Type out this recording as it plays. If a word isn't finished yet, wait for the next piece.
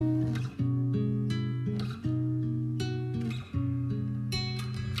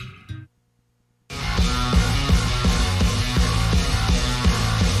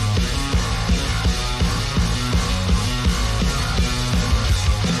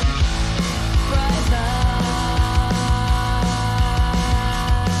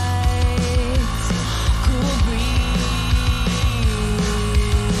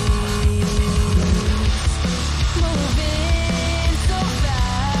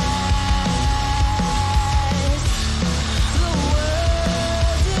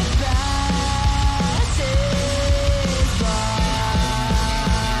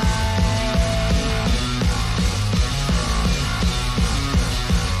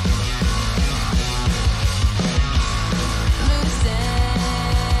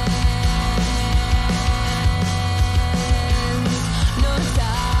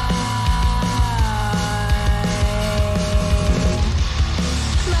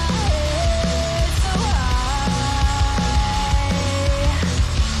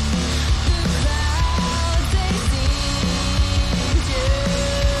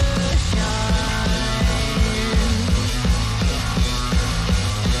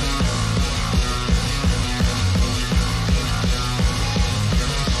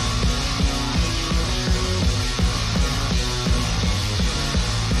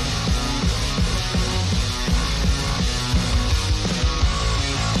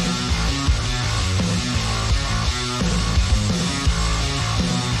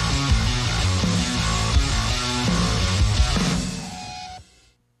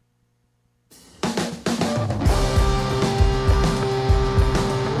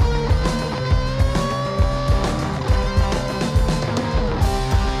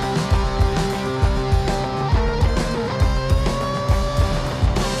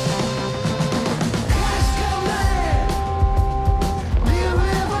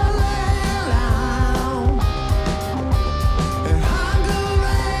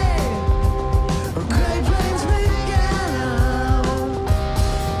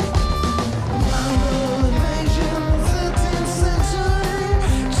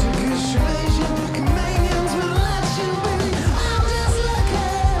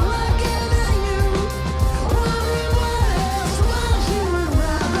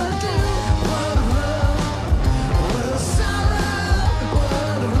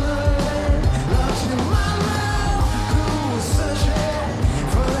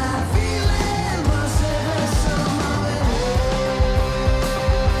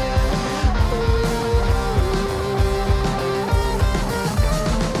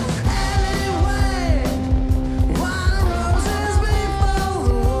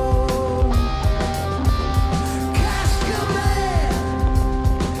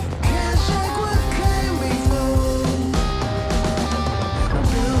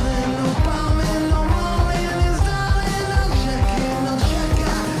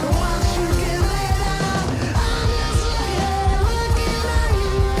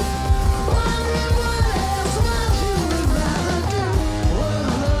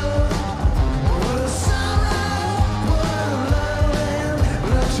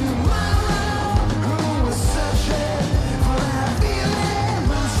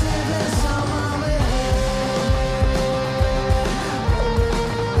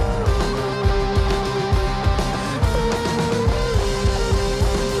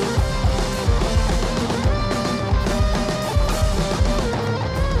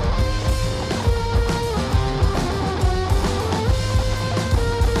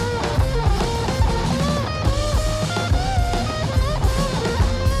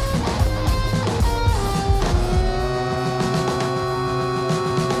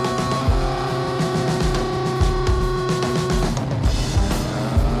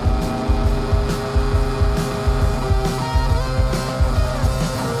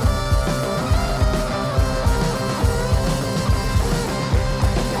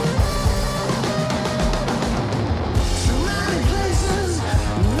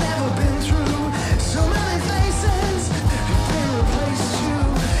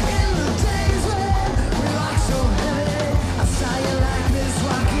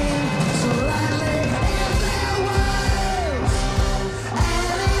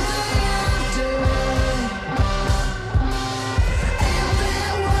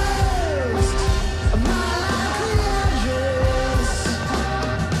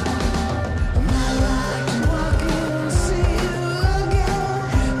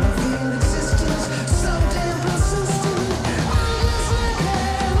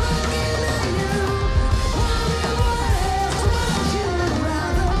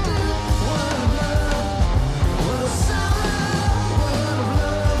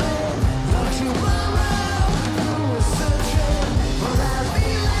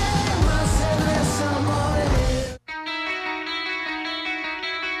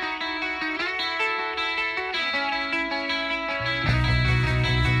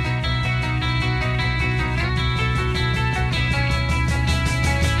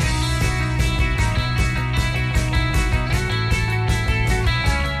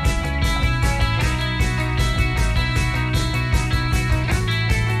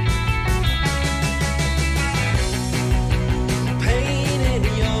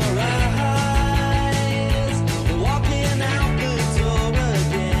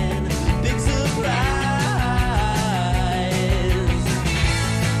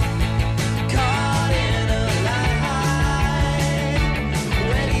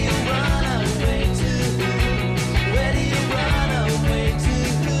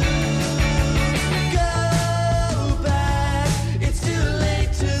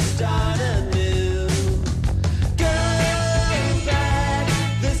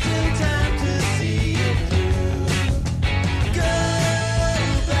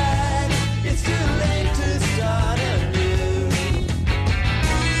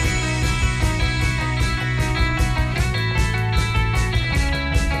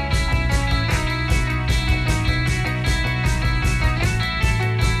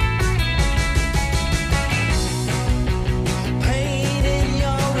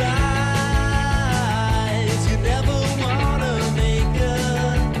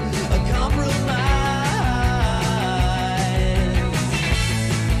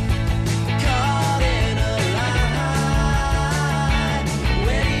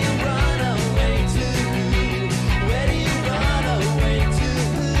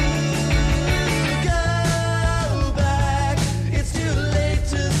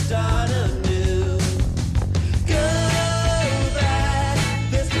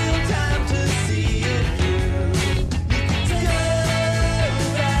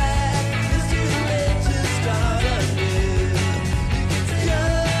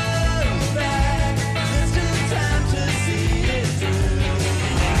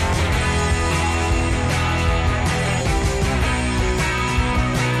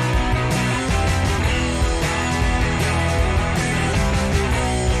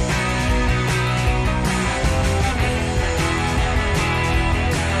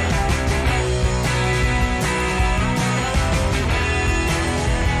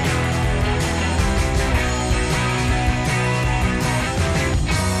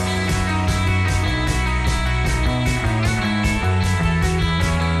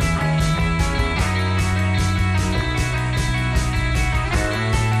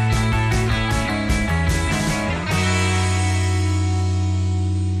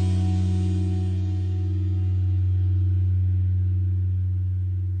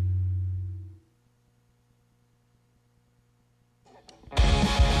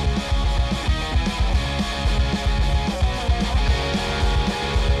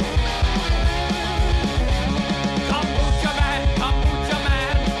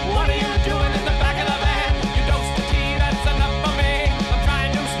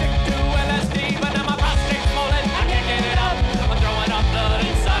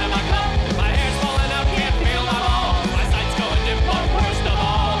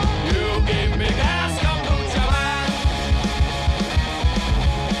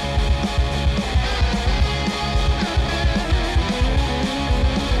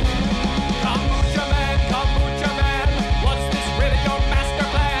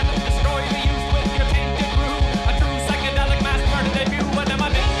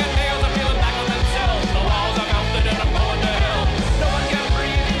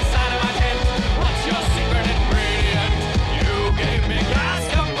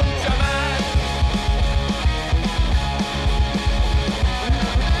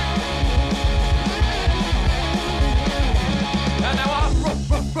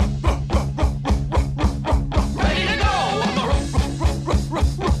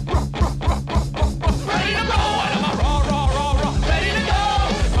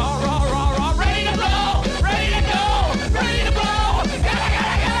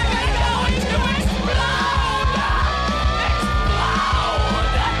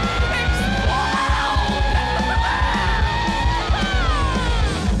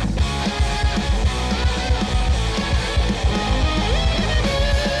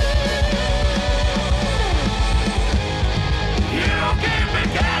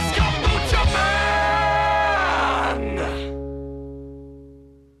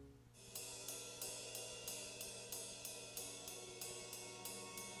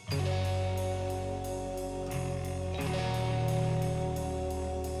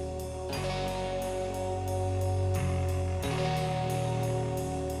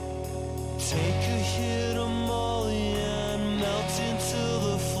Take a hit of Molly and melt into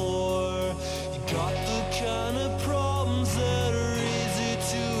the floor. You got the kind of problems that are easy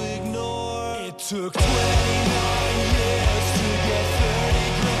to ignore. It took 29 years to get 30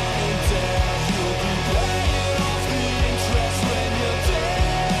 grand in debt. You'll be paying off the interest when you're dead.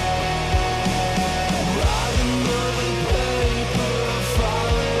 Write another paper,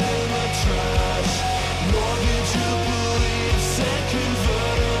 file it in the trash. Mortgage your beliefs and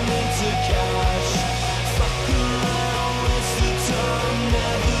convert them into cash. Fuck around, waste the time,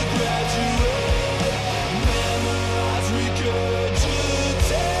 never graduate. Memorize,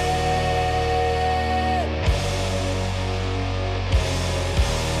 regurgitate.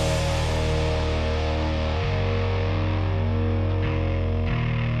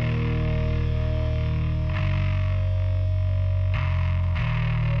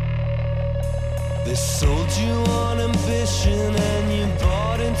 They sold you on ambition and you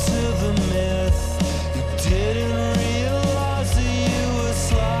bought into the myth. You didn't realize that you were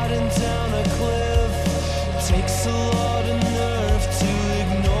sliding down a cliff. It takes a lot of nerve to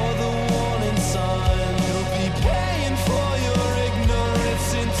ignore the warning sign. You'll be paying for your ignorance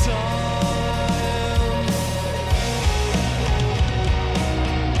in time.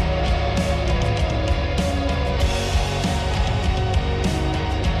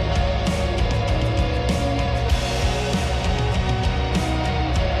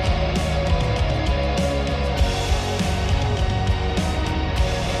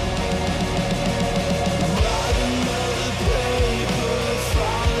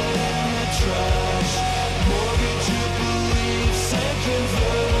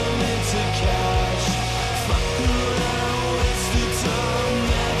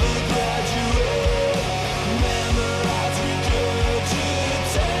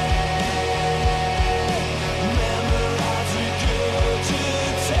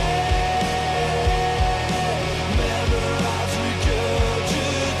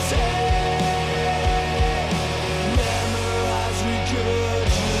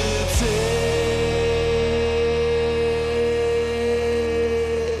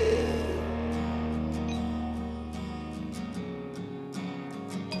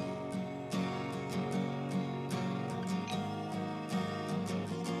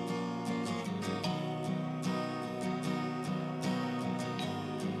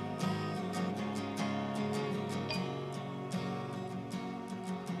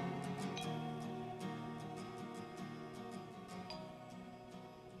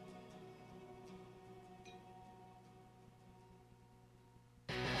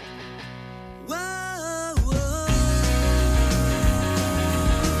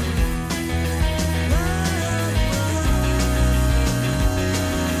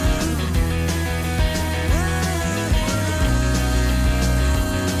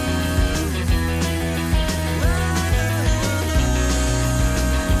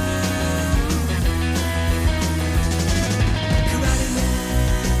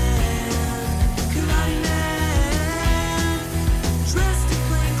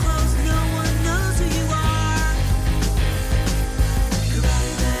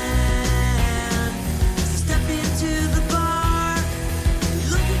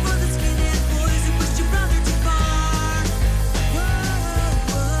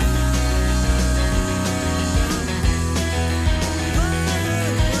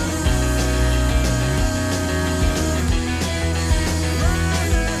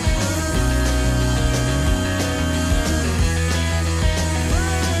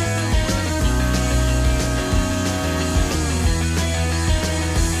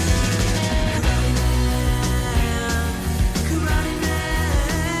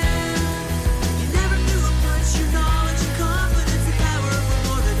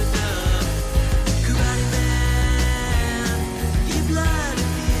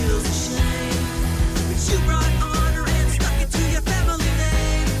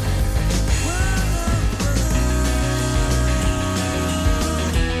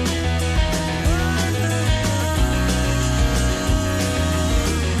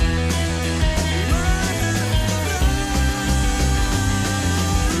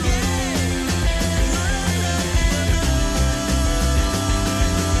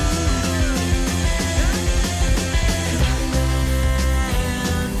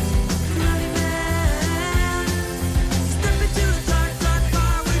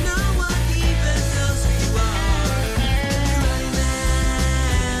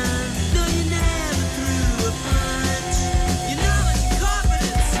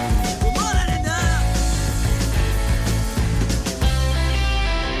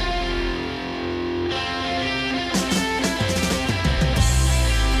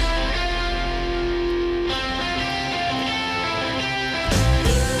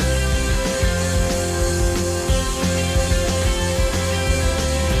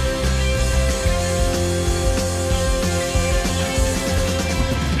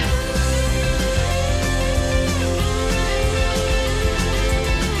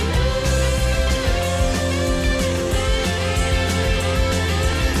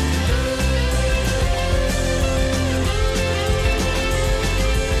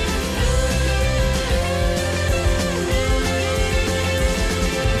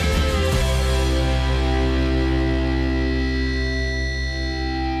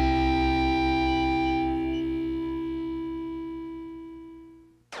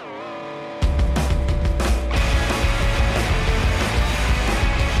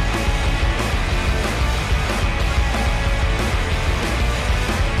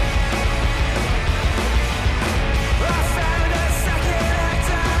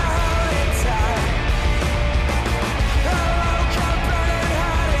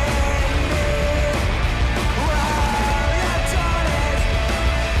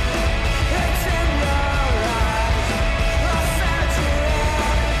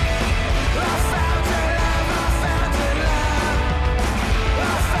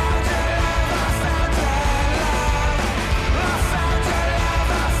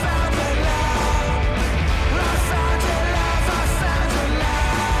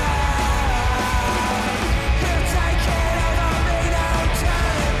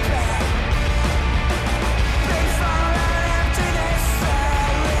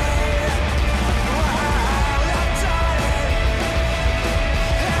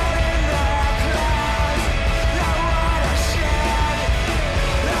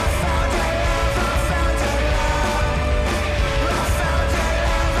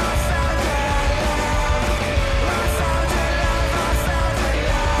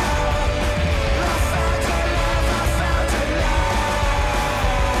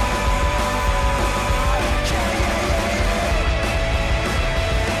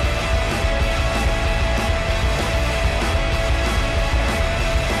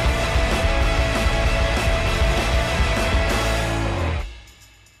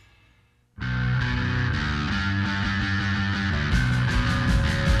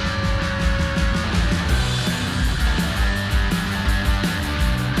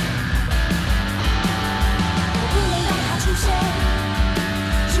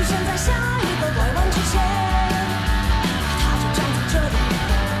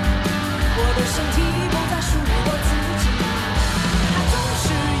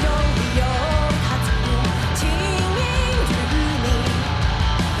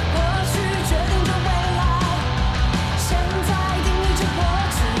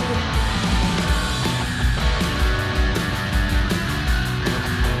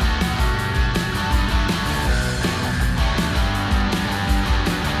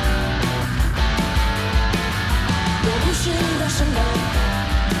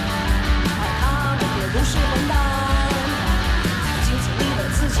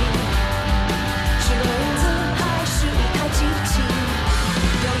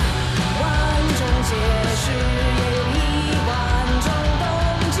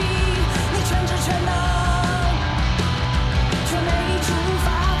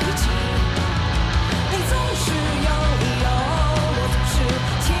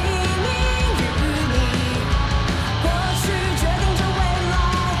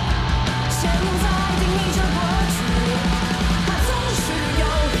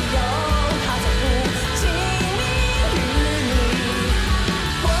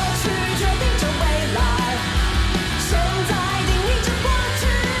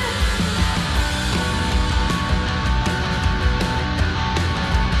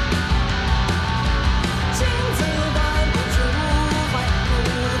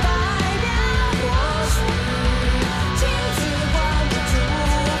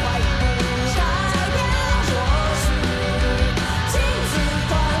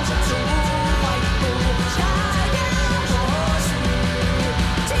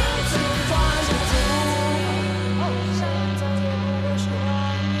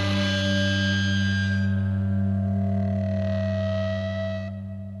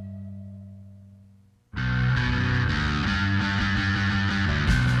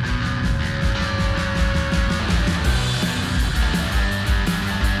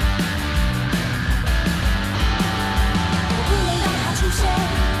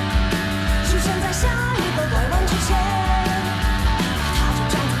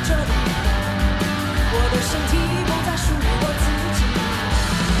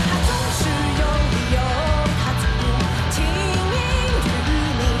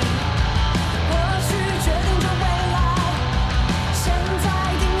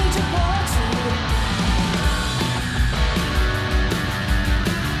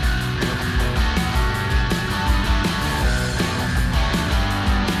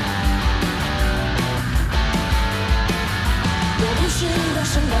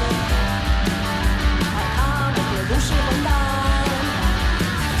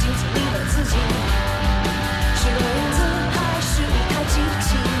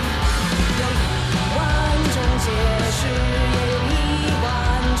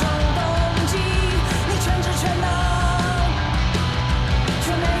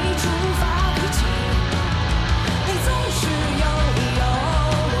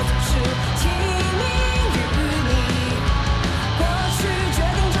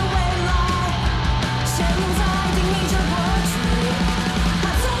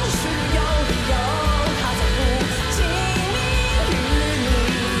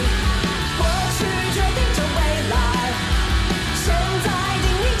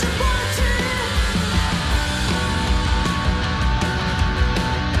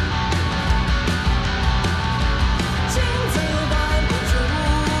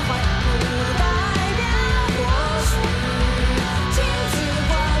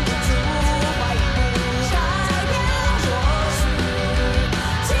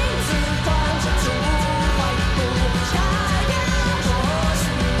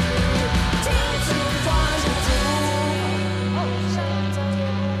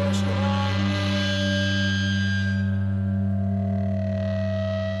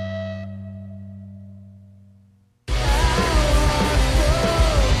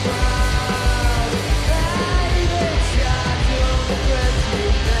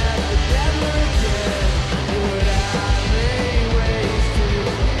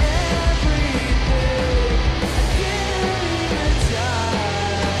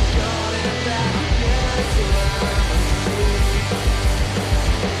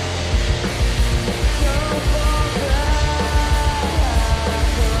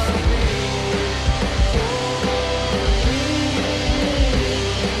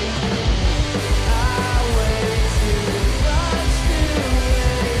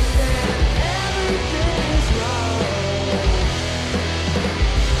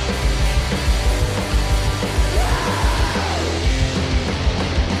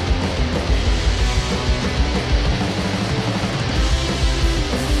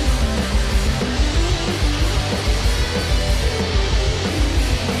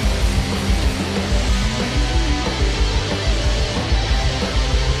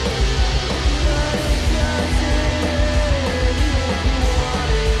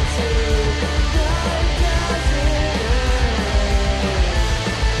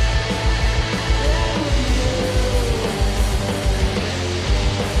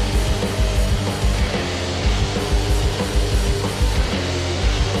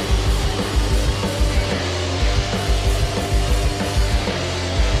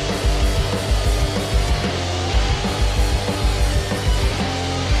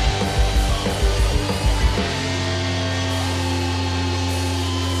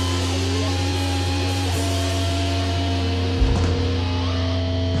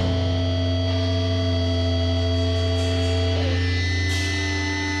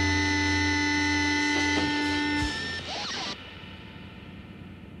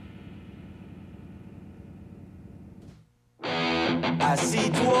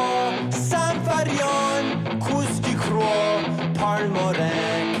 Assis-toi, ça me fait rien, qu'est-ce tu crois, parle-moi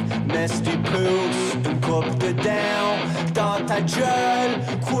rien, mais si tu pousses une coupe de dents dans ta gueule,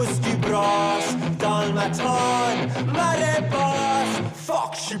 qu'est-ce tu brasses dans le matin, ma réponse,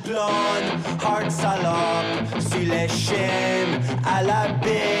 fuck, j'suis blonde, hard salope, sur les chaînes à la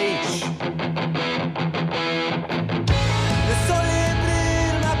beach. Le soleil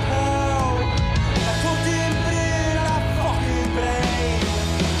brille ma peau, la tontine brille la fucking brain.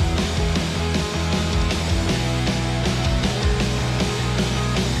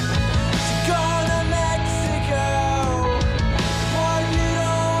 J'suis gone à Mexico, moi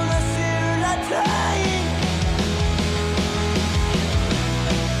l'on sur la train.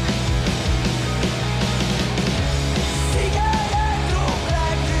 Cigarette au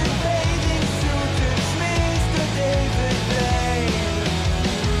black, une bathing suit, une chemise de David Blaine.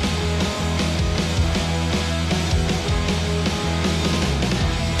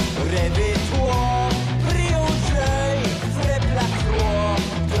 Réveille-toi, prie au jeu, flippe la croix,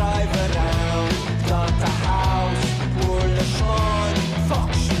 drive around dans ta house pour le chemin. Fuck,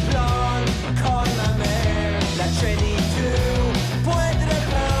 j'suis blonde, comme ma mère, la Jenny 2, point de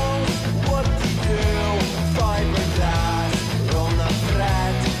réponse, whoop-de-doo, fiberglass, on a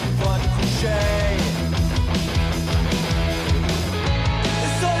prête, va te coucher. Le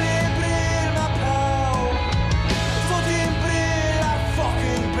soleil brille ma peau, faut qu'il brille la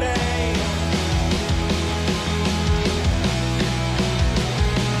fucking brain.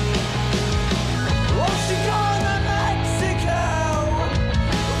 Oh, j'suis gone à Mexico,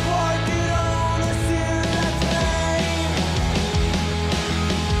 party on sur la train.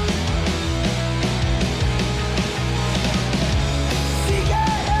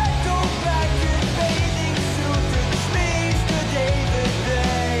 Cigarette au black, une bathing suit, une chemise de David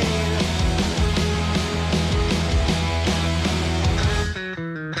Blaine.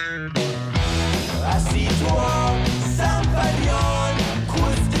 Assis-toi, ça me fait rien,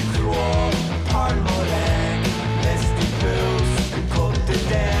 qu'est-ce tu crois, parle-moi rien, laisse tu pousses une coupe de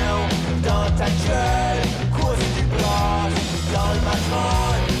dents dans ta gueule, qu'est-ce tu brasses dans le matin,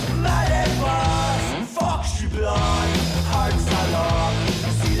 ma réponse, fuck, j'suis blonde, hard salope,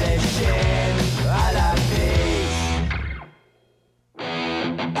 sur les chaînes à la beach.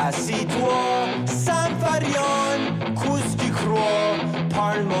 Assis-toi, ça me fait rien, qu'est-ce tu crois,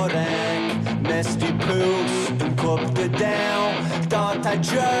 parle-moi rien, mais si tu pousses une coupe de dents dans ta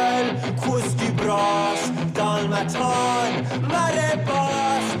gueule, qu'est-ce tu brasses dans le matin, ma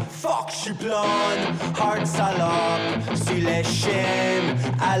réponse, fuck, j'suis blonde, hard salope, sur les chaînes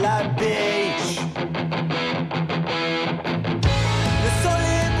à la beach. Le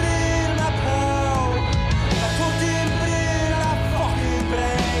soleil brille ma peau, la tontine brille la fucking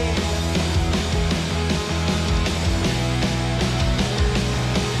brain.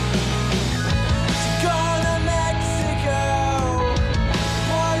 J'suis gone à Mexico,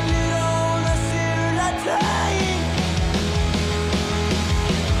 moi l'on sur la train.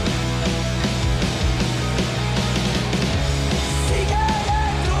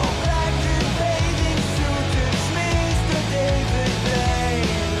 Cigarette au black,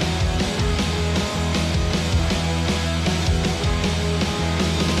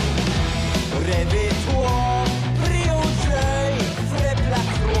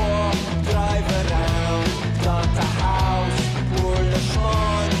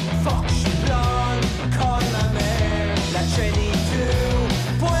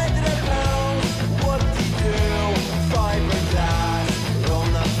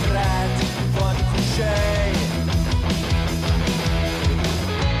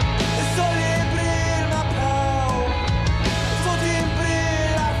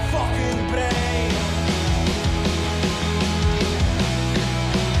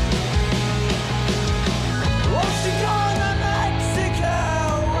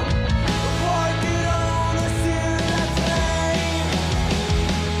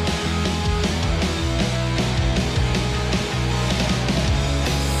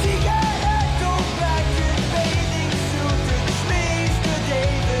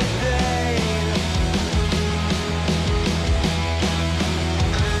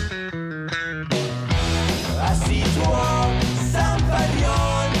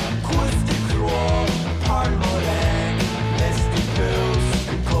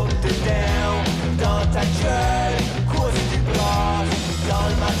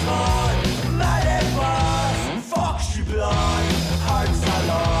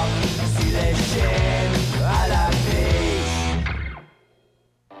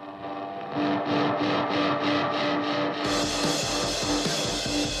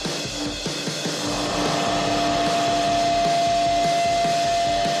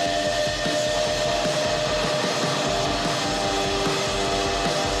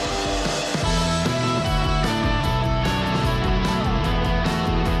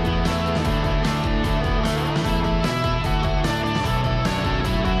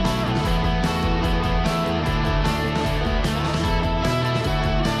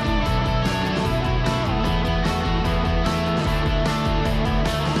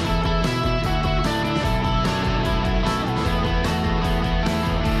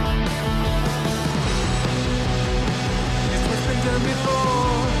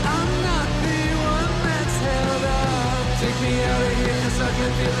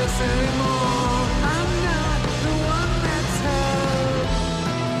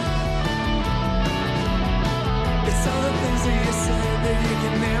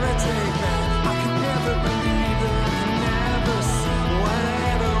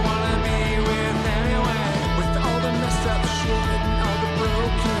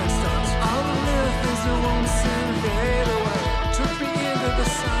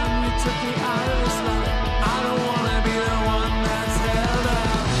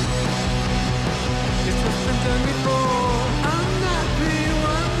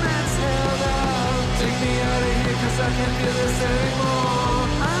 can't do this anymore.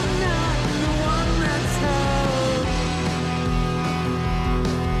 I'm not the one that's held.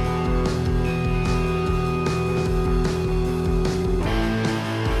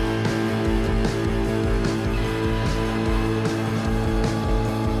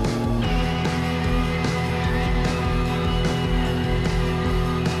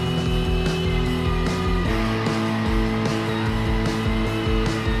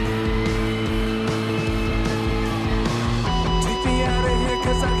 Take me out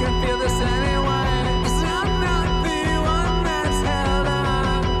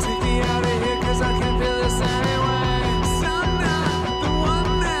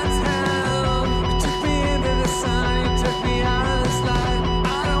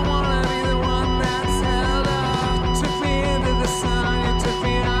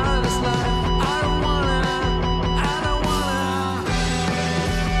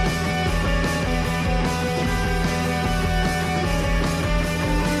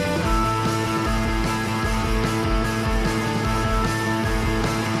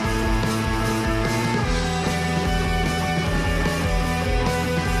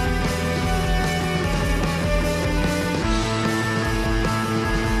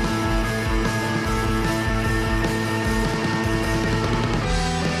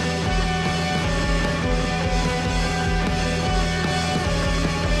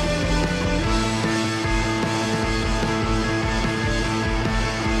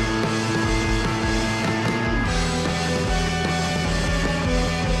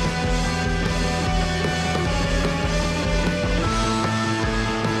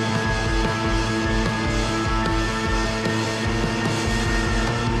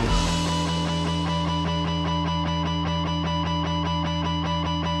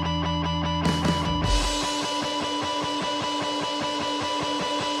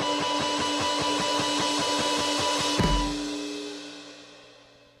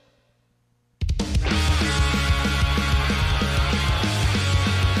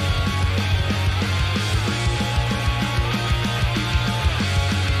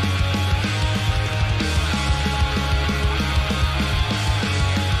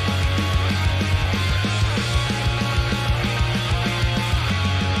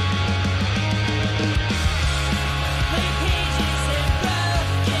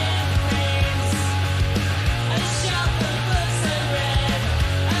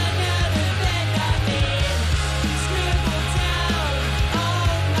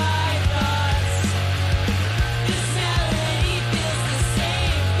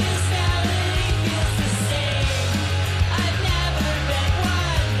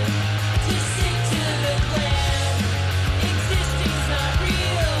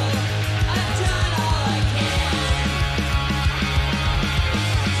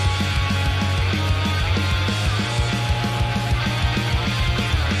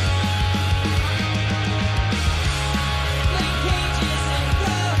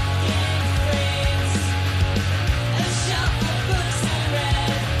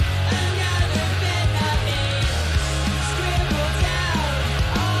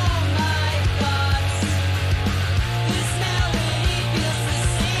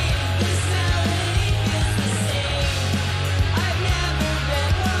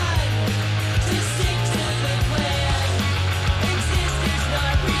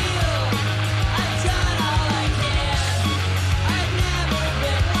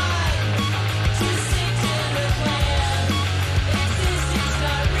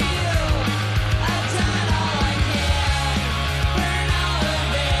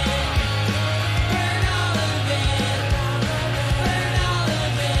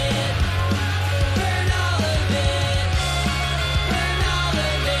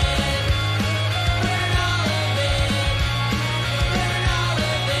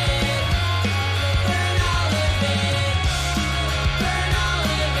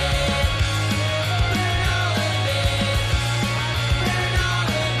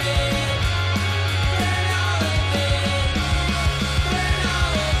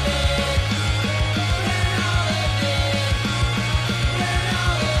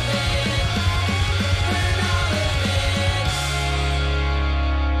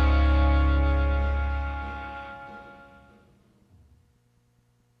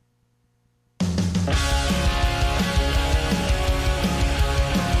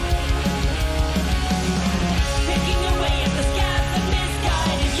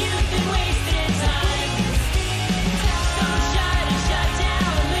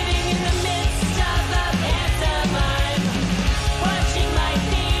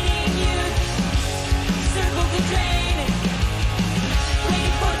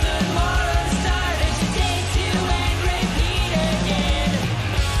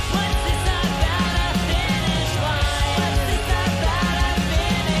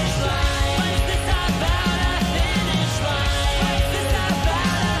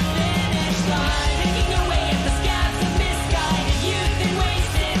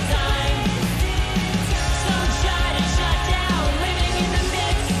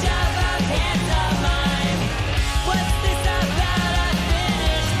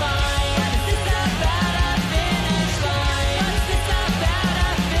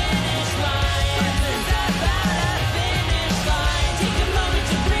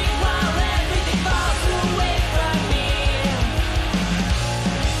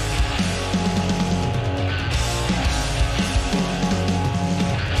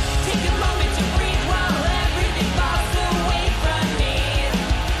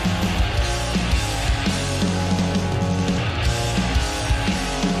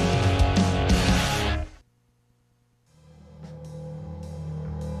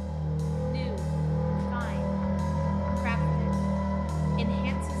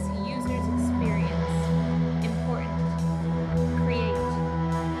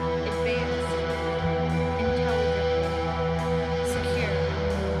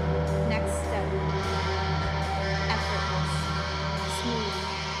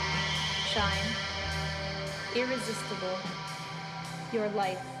irresistible. Your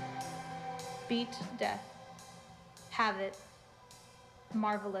life. Beat death. Have it.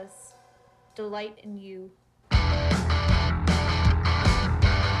 Marvelous. Delight in you.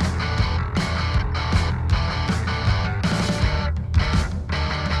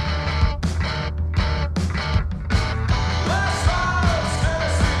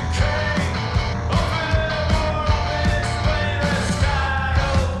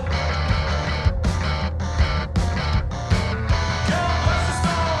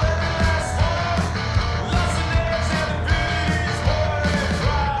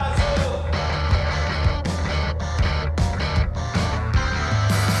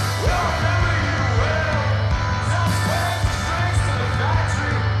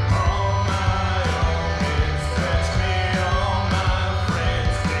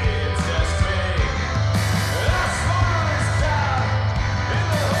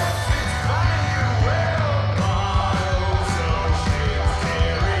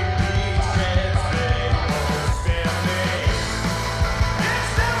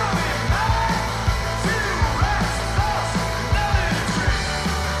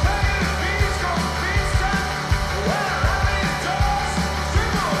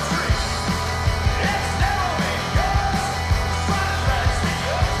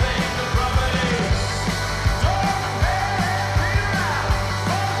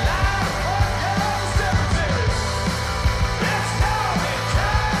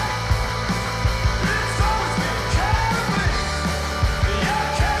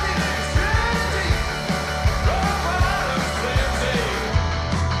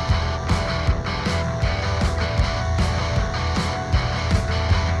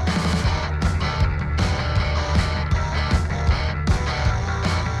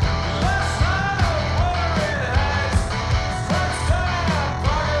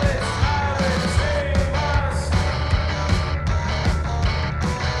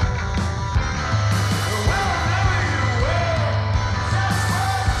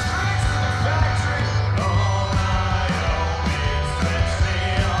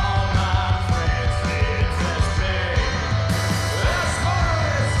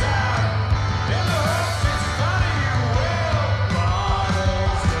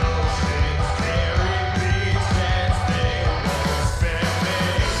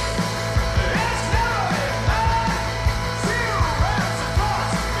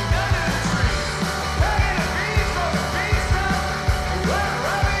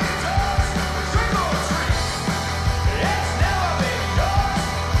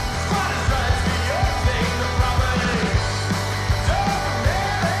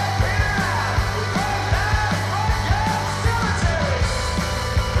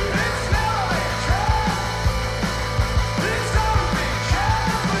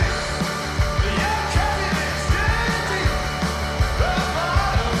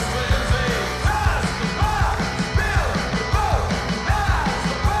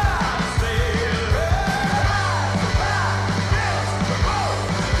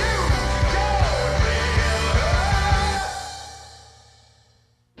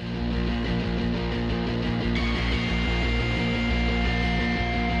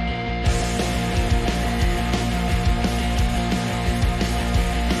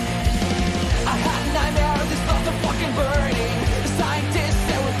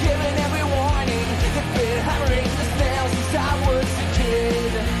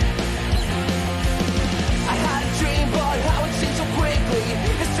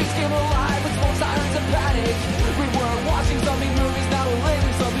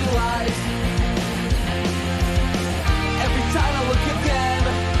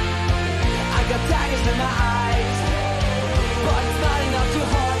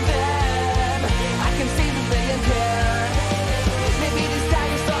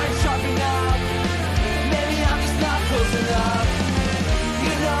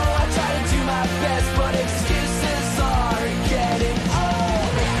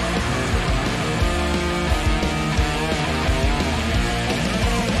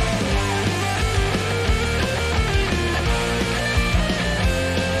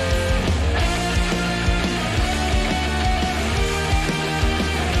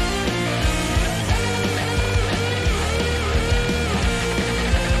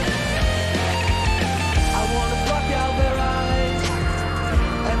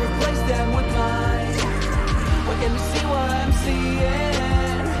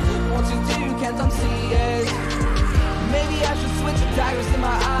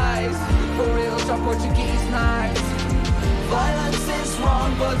 Portuguese nights. Violence is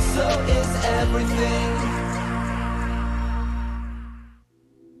wrong, but so is everything.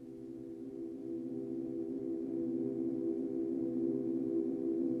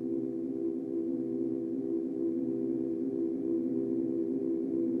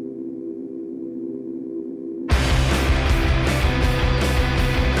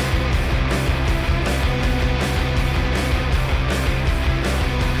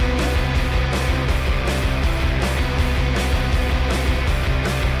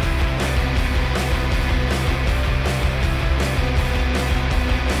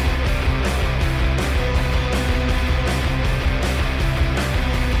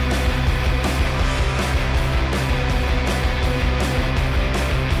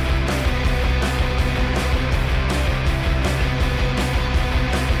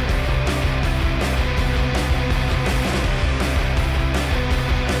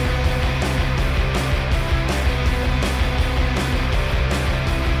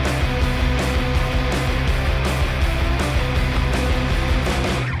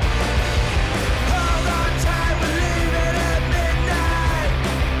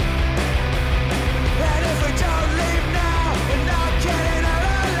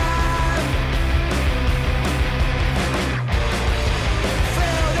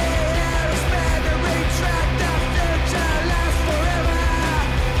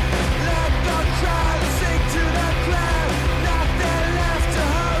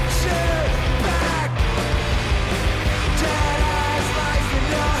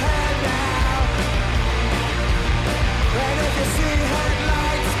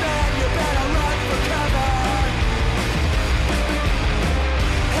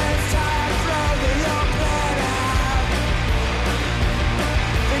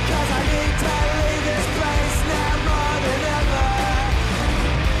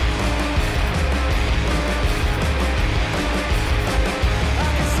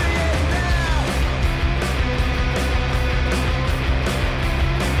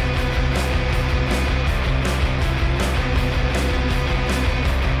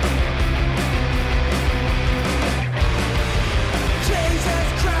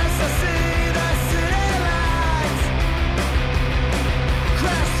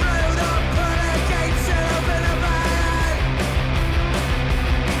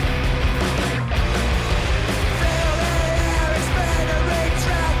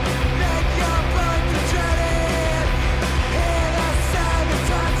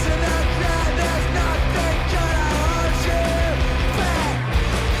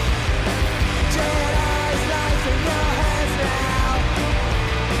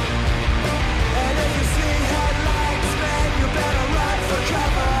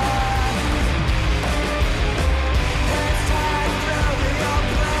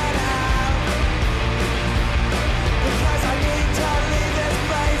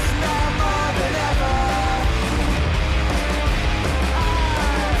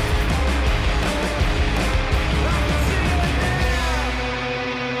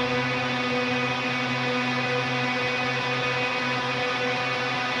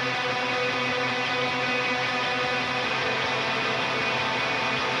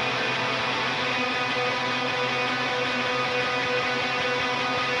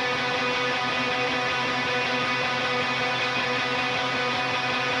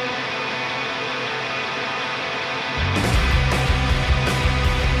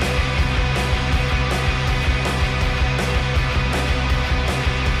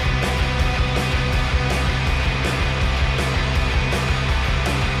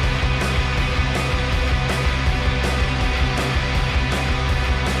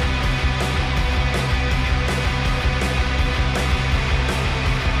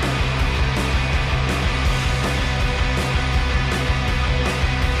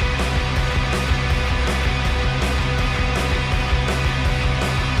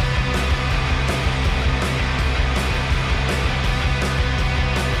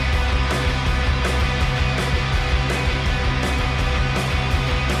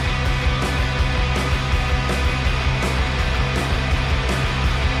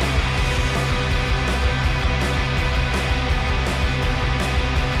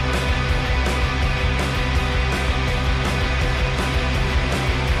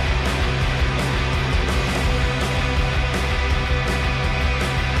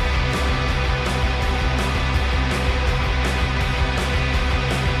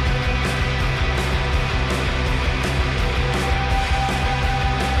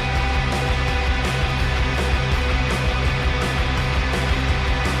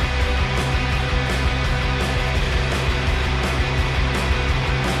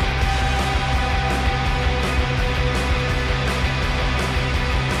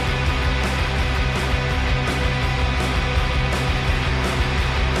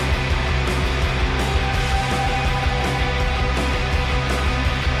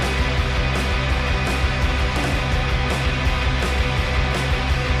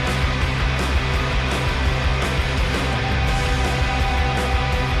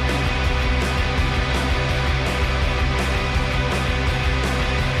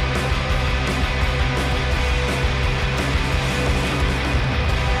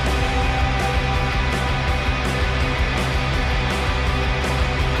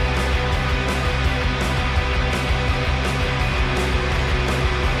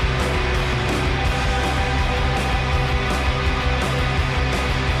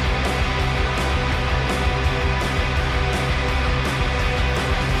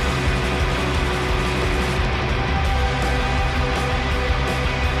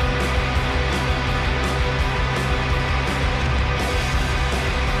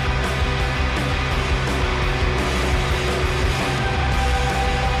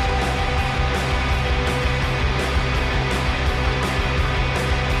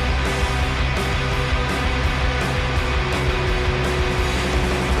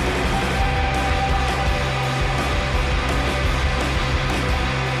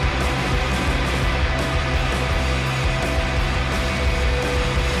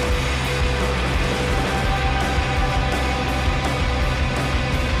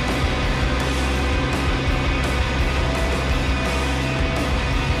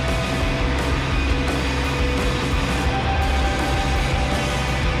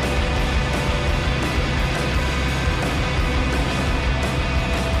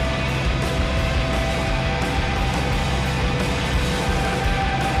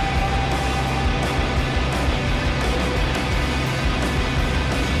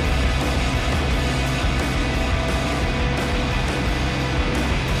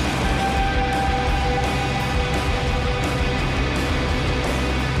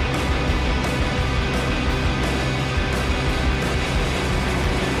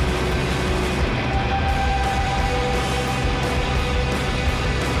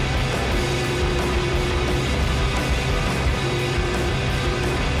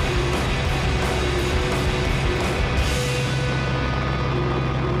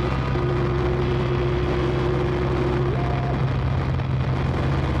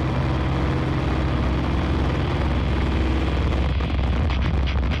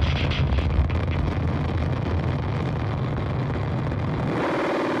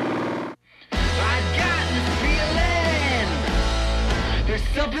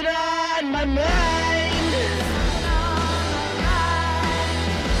 something on my mind.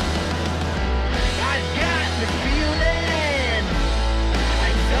 I've got the feeling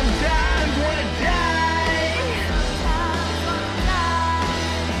I sometimes wanna die.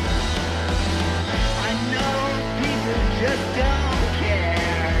 I know people just don't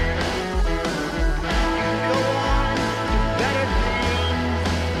care. You go on to better things.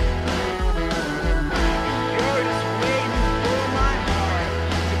 You're just waiting for my heart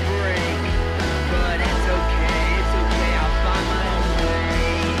to break. But it's okay, I'll find my own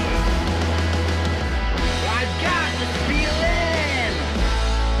way. I've got this feeling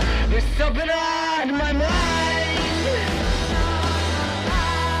there's something on my mind.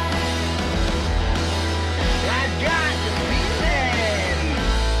 I've got this feeling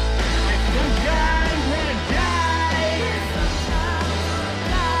I sometimes wanna die.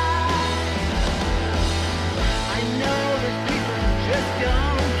 I know that people just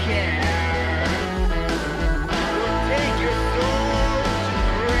don't care. Will take your soul to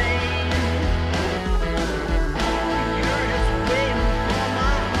grave. You're just waiting for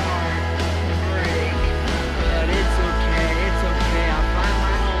my heart to break.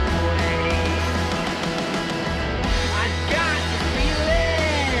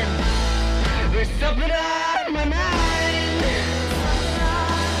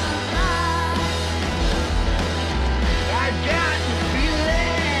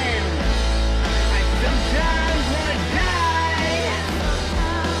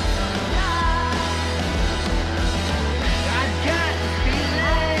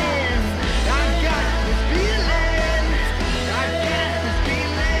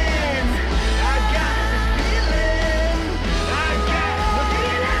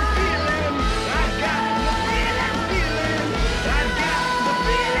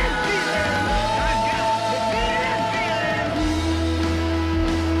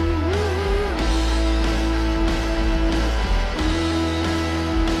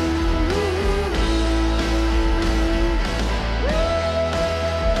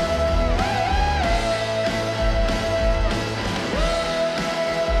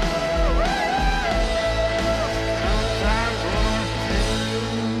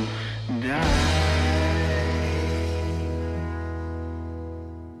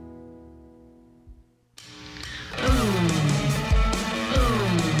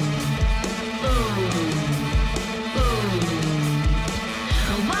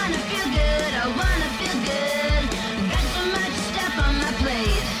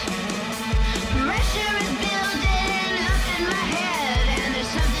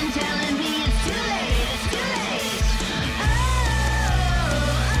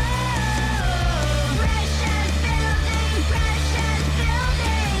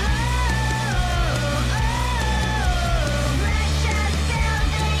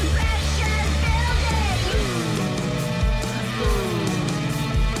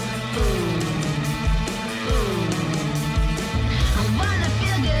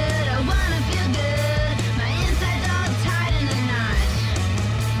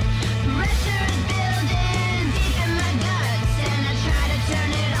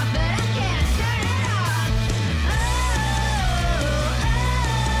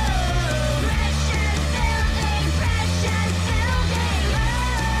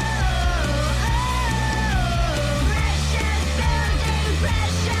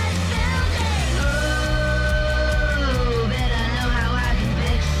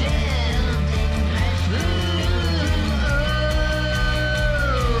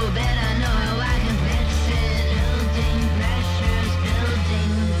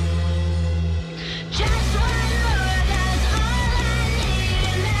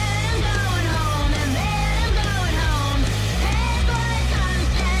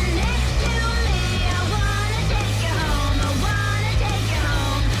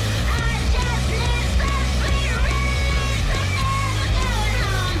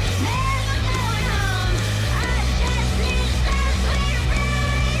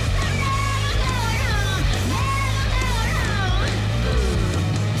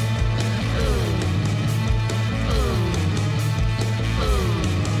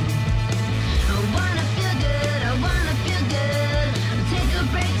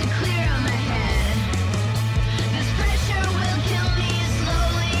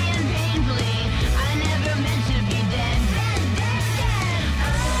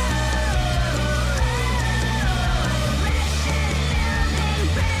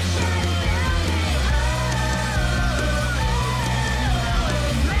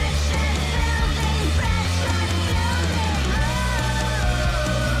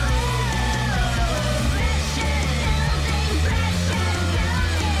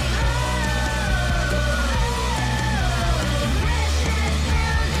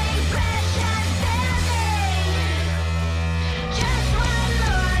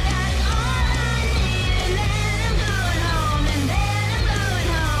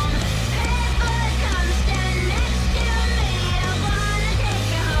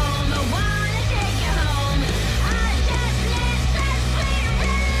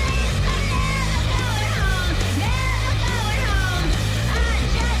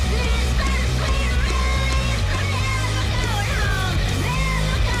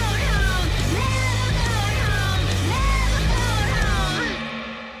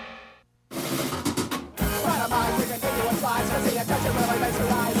 attention really makes you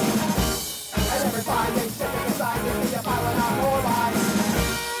rise. And every Friday, shaking inside, give me a piling on more lies.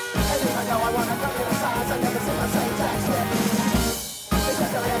 And even though I wanna cut you to silence, I never see the same text script. It's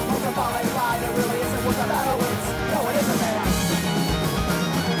just a real post of falling line. It really isn't worth the battle wounds. No, it isn't there.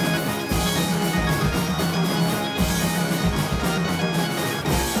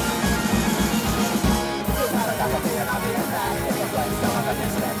 You've had enough of being on the attack. It's a place still in the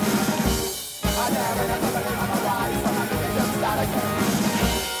distance. I never enough of living on the rise, but I'm doing just that again.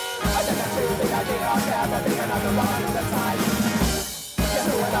 I didn't choose the idea of never being another one in the time. You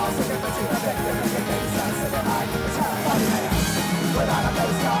do it all so you can see the victim in your face and sit in line. It's terrifying man. Without a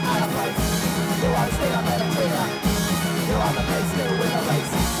face, you're out of place. You are the state of it and clear. You're on the pace, new with a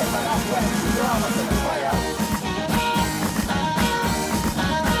race. Take it off when you're almost in the clear.